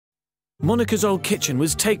Monica's old kitchen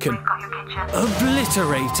was taken,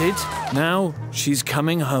 obliterated. Now she's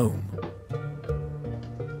coming home.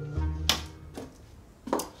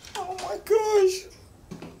 Oh my gosh.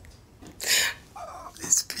 Oh,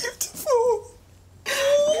 it's beautiful.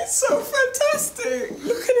 It's so fantastic.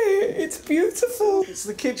 Look at it. It's beautiful. It's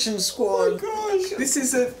the kitchen squad. Oh my gosh. This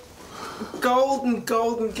is a golden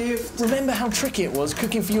gift. Remember how tricky it was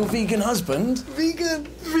cooking for your vegan husband? Vegan,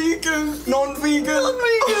 non-vegan. Non-vegan.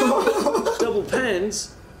 Double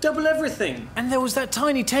pans, double everything. And there was that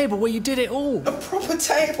tiny table where you did it all. A proper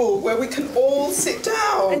table where we can all sit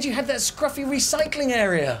down. And you had that scruffy recycling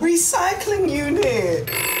area. Recycling unit.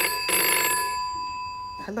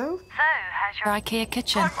 Hello? So, how's your IKEA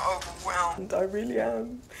kitchen? I'm overwhelmed, I really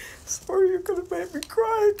am. Sorry you're gonna make me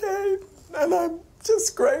cry again. And I'm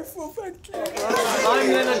just grateful, thank you. I'm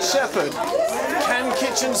Leonard Shepherd. Can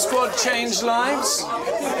Kitchen Squad change lives?